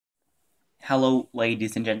Hello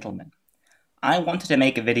ladies and gentlemen. I wanted to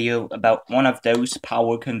make a video about one of those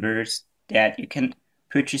power converters that you can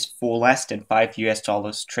purchase for less than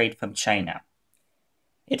 $5 straight from China.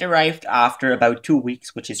 It arrived after about 2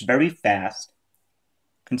 weeks, which is very fast,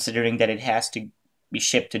 considering that it has to be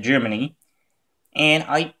shipped to Germany, and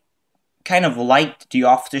I kind of liked the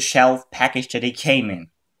off-the-shelf package that it came in.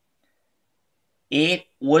 It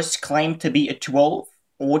was claimed to be a 12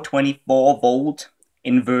 or 24 volt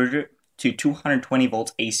inverter to 220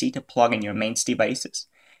 volts AC to plug in your mains devices,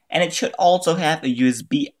 and it should also have a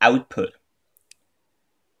USB output.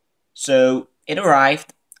 So it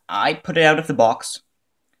arrived, I put it out of the box,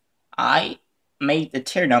 I made the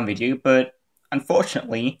teardown video, but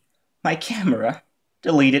unfortunately my camera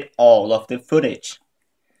deleted all of the footage.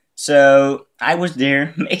 So I was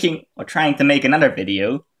there trying to make another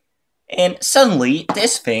video, and suddenly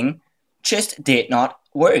this thing just did not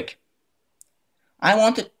work. I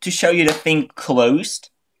wanted to show you the thing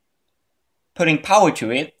closed, putting power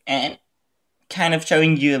to it, and kind of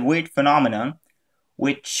showing you a weird phenomenon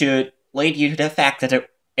which should lead you to the fact that the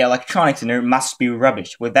electronics in there must be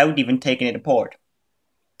rubbish without even taking it apart.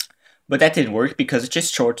 But that didn't work because it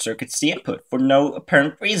just short circuits the input for no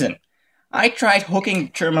apparent reason. I tried hooking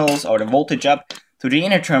terminals or the voltage up to the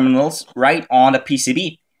inner terminals right on the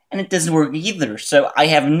PCB, and it doesn't work either, so I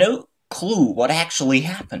have no clue what actually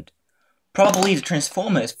happened. Probably the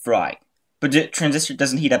transformer is fried, but the transistor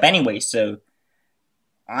doesn't heat up anyway, so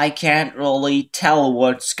I can't really tell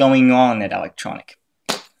what's going on in that electronic.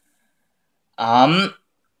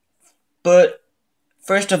 But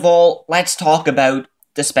first of all, let's talk about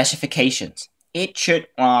the specifications. It should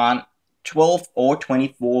run 12 or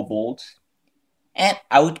 24 volts and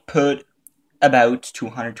output about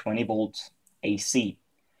 220 volts AC.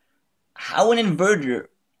 How an inverter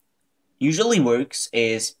usually works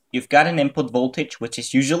is you've got an input voltage, which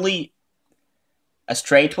is usually a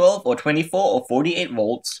straight 12 or 24 or 48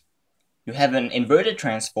 volts. You have an inverter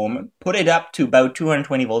transformer, put it up to about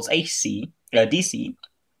 220 volts DC,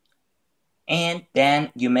 and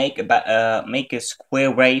then you make a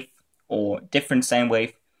square wave or different sine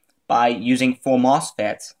wave by using 4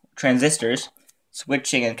 MOSFETs, transistors,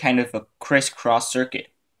 switching in kind of a crisscross circuit.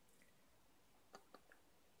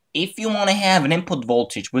 If you want to have an input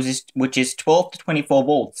voltage which is 12 to 24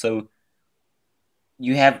 volts, so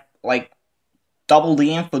you have like double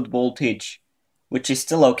the input voltage, which is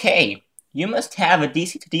still okay, you must have a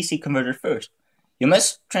DC to DC converter first. You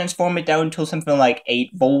must transform it down to something like 8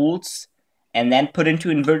 volts, and then put into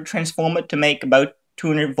inverter transformer to make about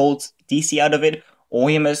 200 volts DC out of it,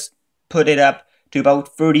 or you must put it up to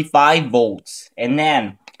about 35 volts, and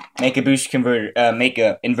then make a boost converter, make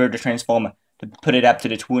a inverter transformer to put it up to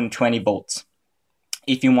the 220 volts.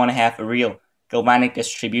 If you want to have a real galvanic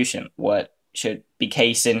distribution, what should be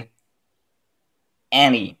case in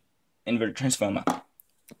any inverter transformer.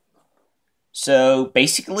 So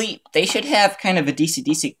basically, they should have kind of a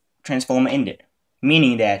DC-DC transformer in there,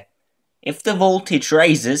 meaning that if the voltage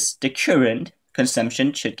rises, the current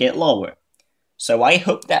consumption should get lower. So I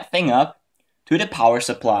hooked that thing up to the power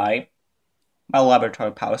supply, my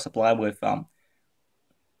laboratory power supply with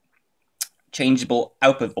changeable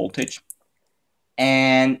output voltage,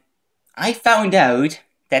 and I found out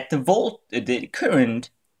that the current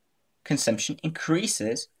consumption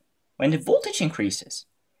increases when the voltage increases,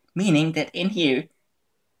 meaning that in here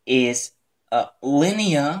is a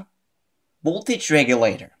linear voltage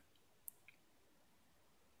regulator.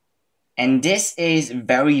 And this is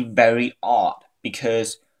very, very odd,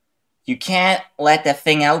 because you can't let that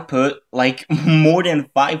thing output like more than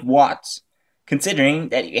 5 watts, considering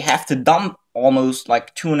that you have to dump almost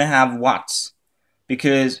like 2.5 watts,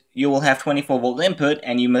 because you will have 24 volt input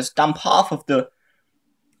and you must dump half of the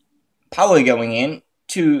power going in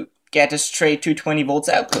to get a straight 220 volts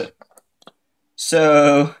output.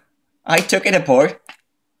 So I took it apart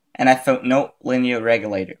and I found no linear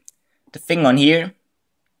regulator. The thing on here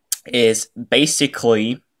is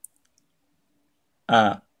basically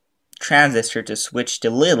a transistor to switch the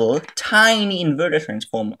little tiny inverter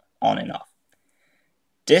transformer on and off.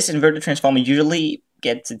 This inverter transformer usually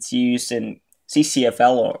gets its use in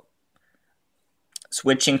CCFL or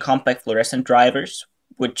switching compact fluorescent drivers,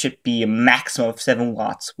 which should be a maximum of 7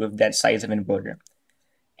 watts with that size of inverter.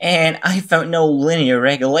 And I found no linear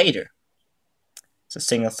regulator. It's a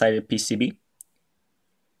single-sided PCB.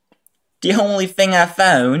 The only thing I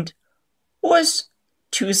found was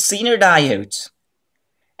 2 zener diodes.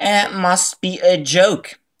 And it must be a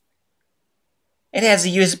joke. It has a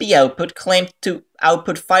USB output claimed to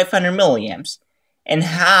output 500 milliamps. And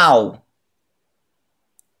how?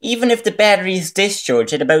 Even if the battery is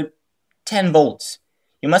discharged at about 10 volts,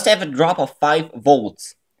 you must have a drop of 5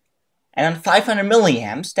 volts. And on 500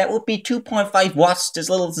 milliamps, that would be 2.5 watts this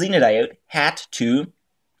little zener diode had to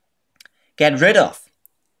get rid of.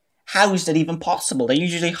 How is that even possible? They're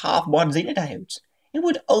usually half-watt zener diodes. It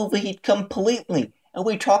would overheat completely. And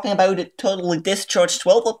we're talking about a totally discharged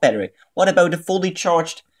 12-volt battery. What about a fully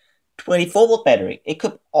charged 24-volt battery? It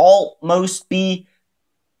could almost be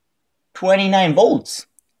 29 volts.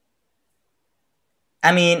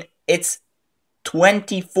 I mean, it's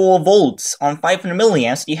 24 volts on 500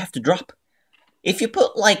 milliamps you have to drop. If you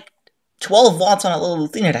put like 12 watts on a little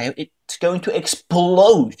zener diode, it's going to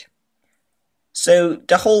explode. So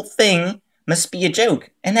the whole thing must be a joke.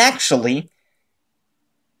 And actually,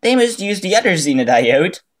 they must use the other zener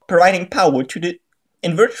diode, providing power to the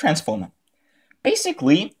inverter transformer.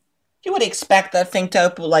 Basically, you would expect that thing to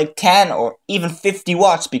output like 10 or even 50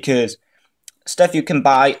 watts, because stuff you can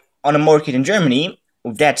buy on a market in Germany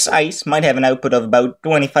with that size might have an output of about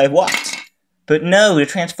 25 watts. But no, the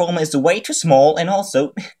transformer is way too small, and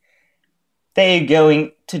also they're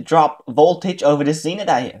going to drop voltage over the zener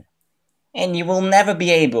diode. And you will never be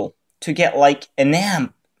able to get like an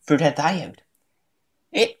amp through that diode.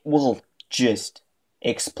 It will just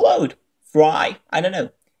explode, fry, I don't know.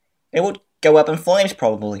 It would go up in flames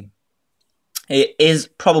probably. It is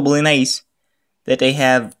probably nice that they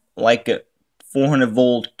have like a 400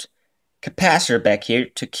 volt capacitor back here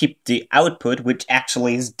to keep the output, which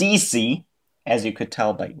actually is DC, as you could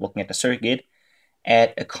tell by looking at the circuit,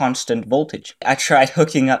 at a constant voltage. I tried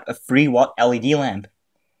hooking up a 3-watt LED lamp,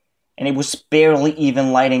 and it was barely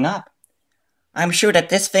even lighting up. I'm sure that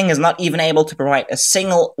this thing is not even able to provide a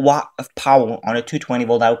single watt of power on a 220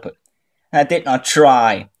 volt output. And I did not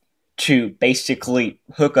try to basically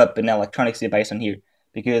hook up an electronics device on here,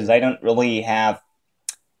 because I don't really have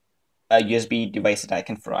a USB device that I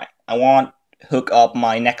can fry. I want to hook up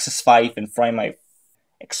my Nexus 5 and fry my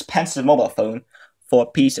expensive mobile phone for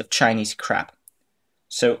a piece of Chinese crap.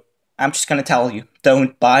 So I'm just gonna tell you,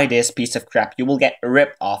 don't buy this piece of crap. You will get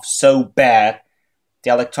ripped off so bad. The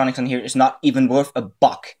electronics on here is not even worth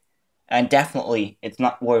 $1. And definitely, it's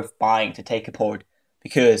not worth buying to take apart,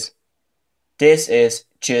 because this is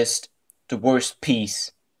just the worst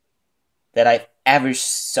piece that I've ever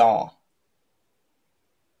saw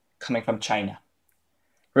coming from China.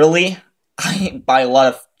 Really? I buy a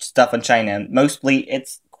lot of stuff in China, and mostly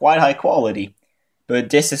it's quite high quality. But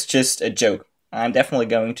this is just a joke. I'm definitely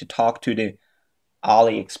going to talk to the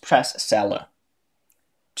AliExpress seller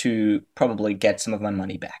to probably get some of my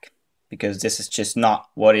money back, because this is just not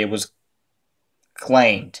what it was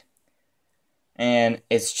claimed, and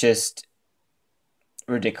it's just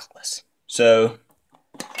ridiculous. So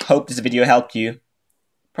hope this video helped you.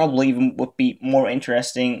 Probably even would be more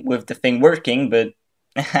interesting with the thing working, but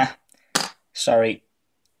sorry,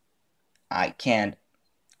 I can't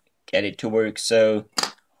get it to work. So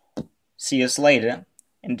see us later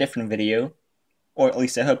in a different video, or at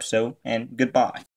least I hope so, and goodbye.